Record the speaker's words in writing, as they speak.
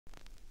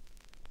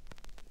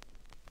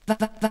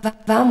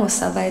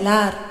Vamos a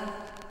bailar.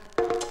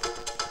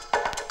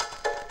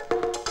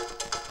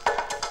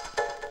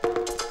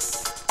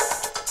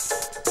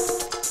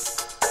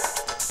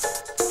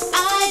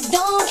 I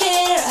don't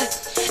care,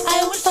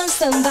 I will find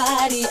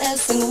somebody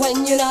else. And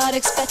when you're not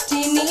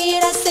expecting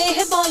it, I say,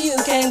 hey boy, you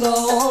can go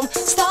home.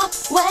 Stop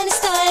when it's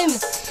time.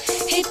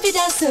 If it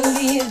doesn't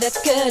leave, that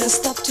couldn't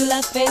stop to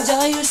laugh,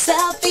 enjoy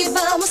yourself. Y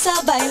vamos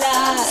a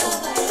bailar.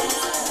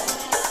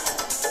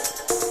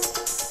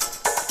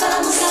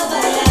 Vamos a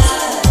bailar.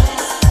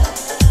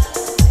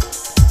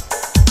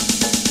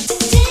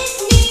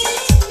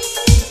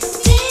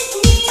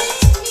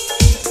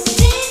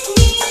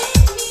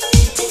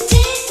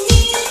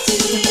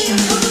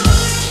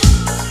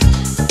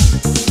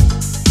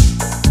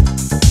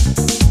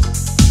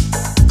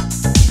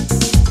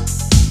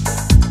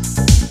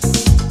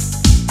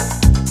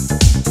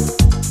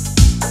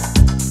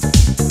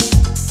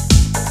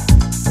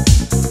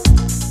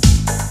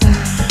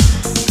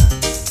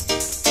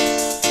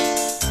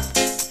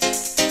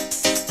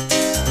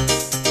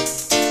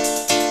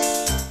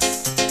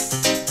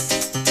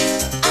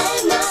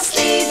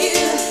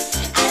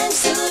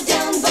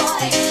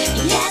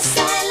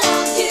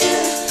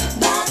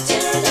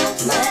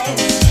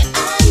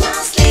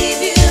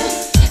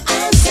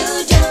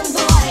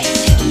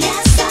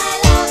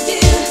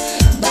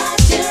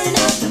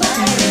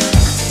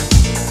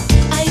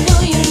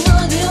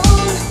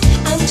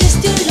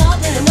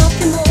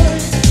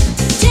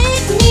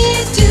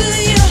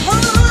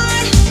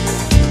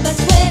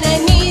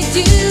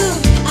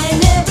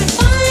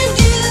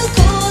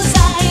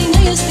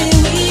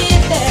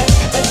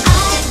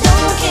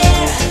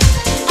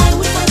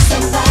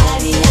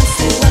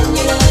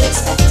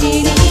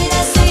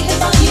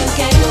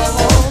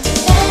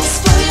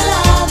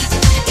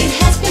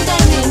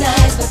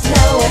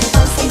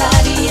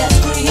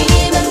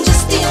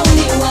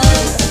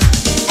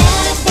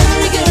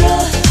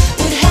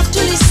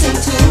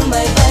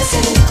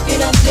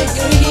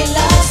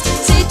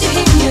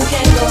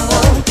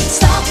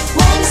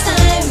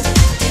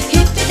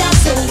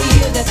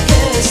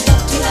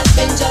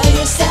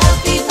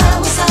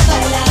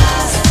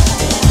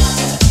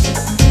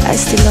 I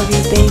still love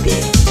you, baby,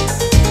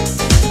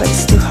 but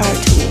it's too hard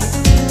to me.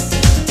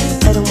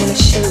 I don't wanna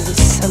share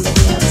with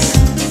somebody else.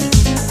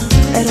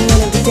 I don't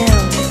wanna be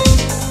down.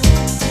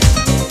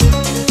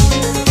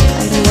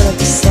 I don't wanna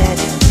be sad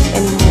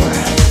anymore.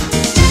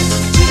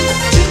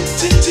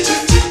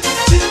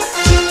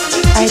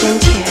 I don't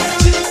care.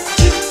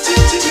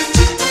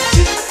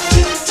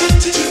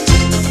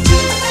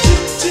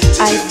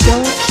 I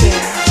don't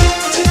care.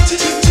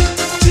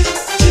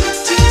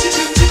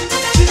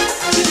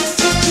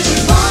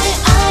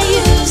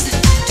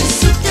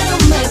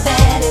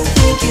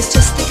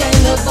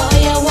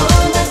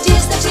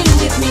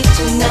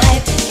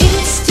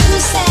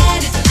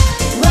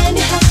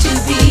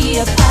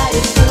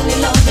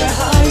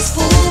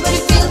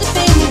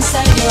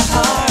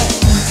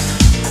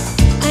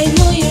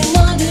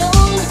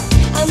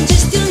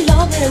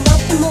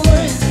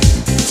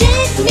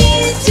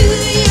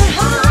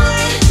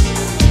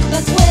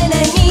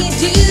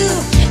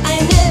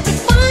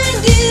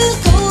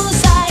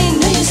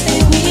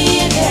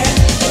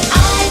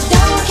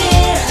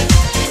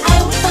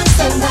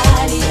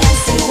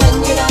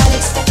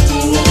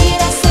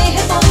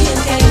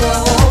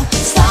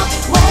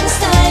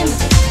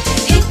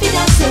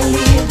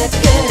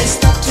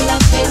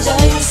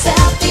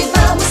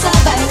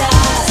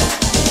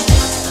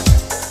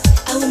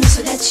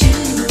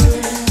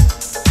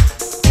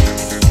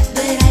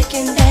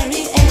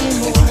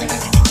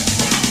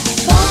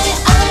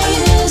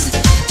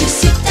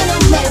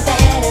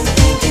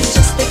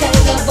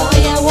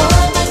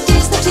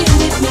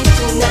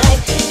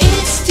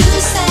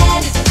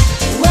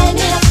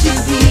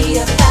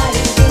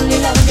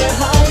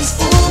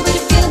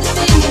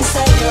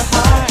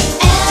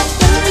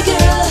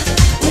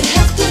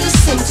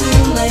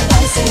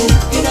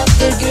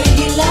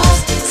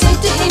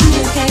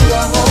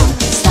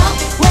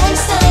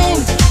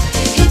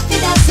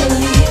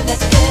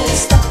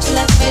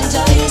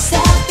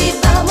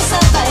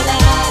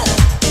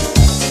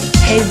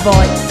 Hey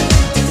boy,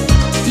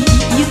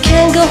 you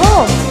can go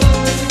home.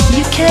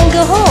 You can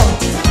go home.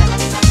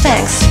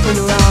 Thanks for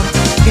the round.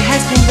 It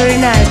has been very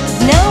nice.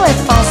 Now I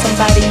found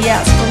somebody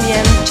else for me.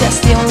 I'm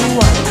just the only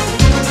one.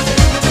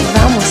 Y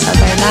vamos a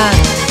bailar.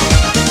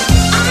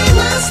 I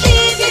must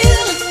leave you.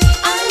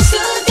 I'm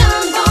so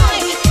done,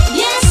 boy.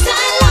 Yes,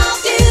 I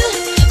love you,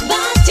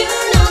 but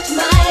you're not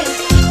mine.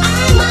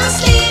 I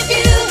must leave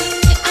you.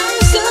 I'm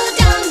so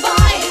done,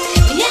 boy.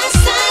 Yes,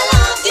 I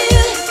love you,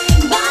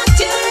 but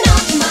you're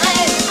not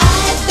mine.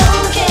 I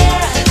don't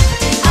care.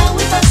 I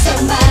will find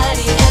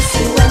somebody else,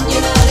 and when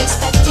you're not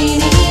expecting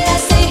it, I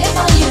say, hey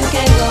boy, you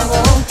can go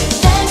home.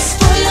 Thanks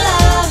for your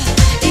love.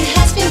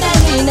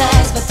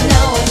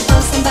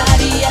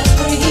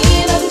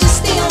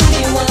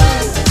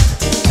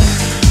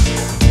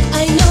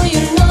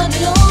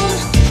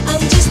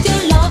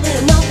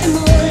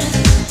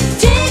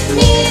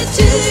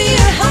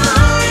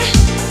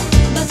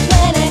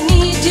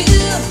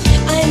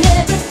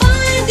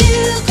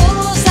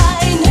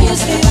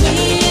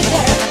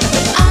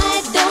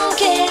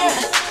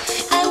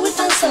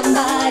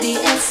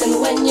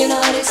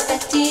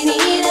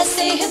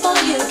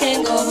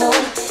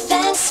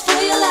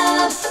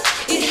 love.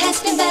 It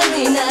has been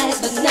very nice,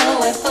 but now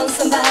I found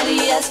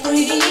somebody else. For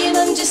him,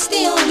 I'm just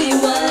the only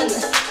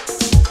one.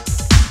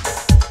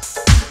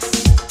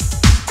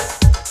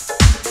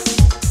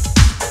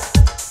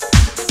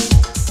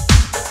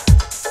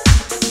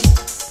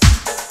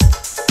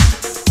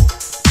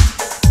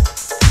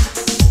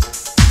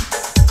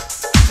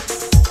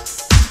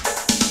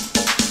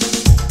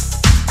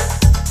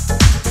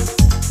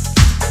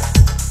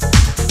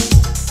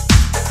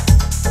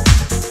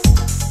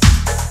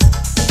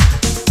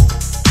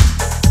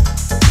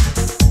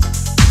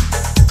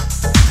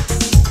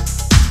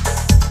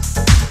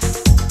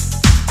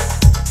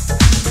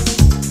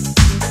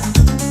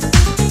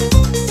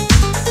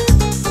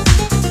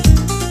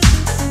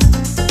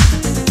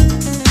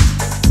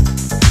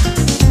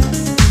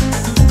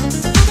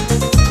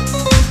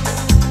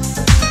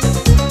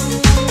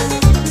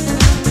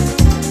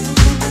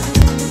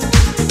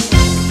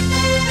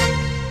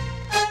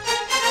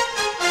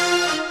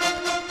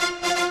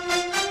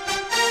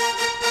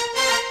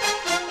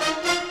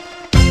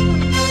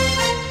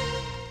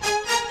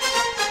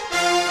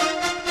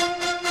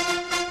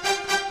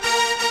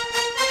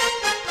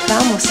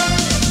 Vamos.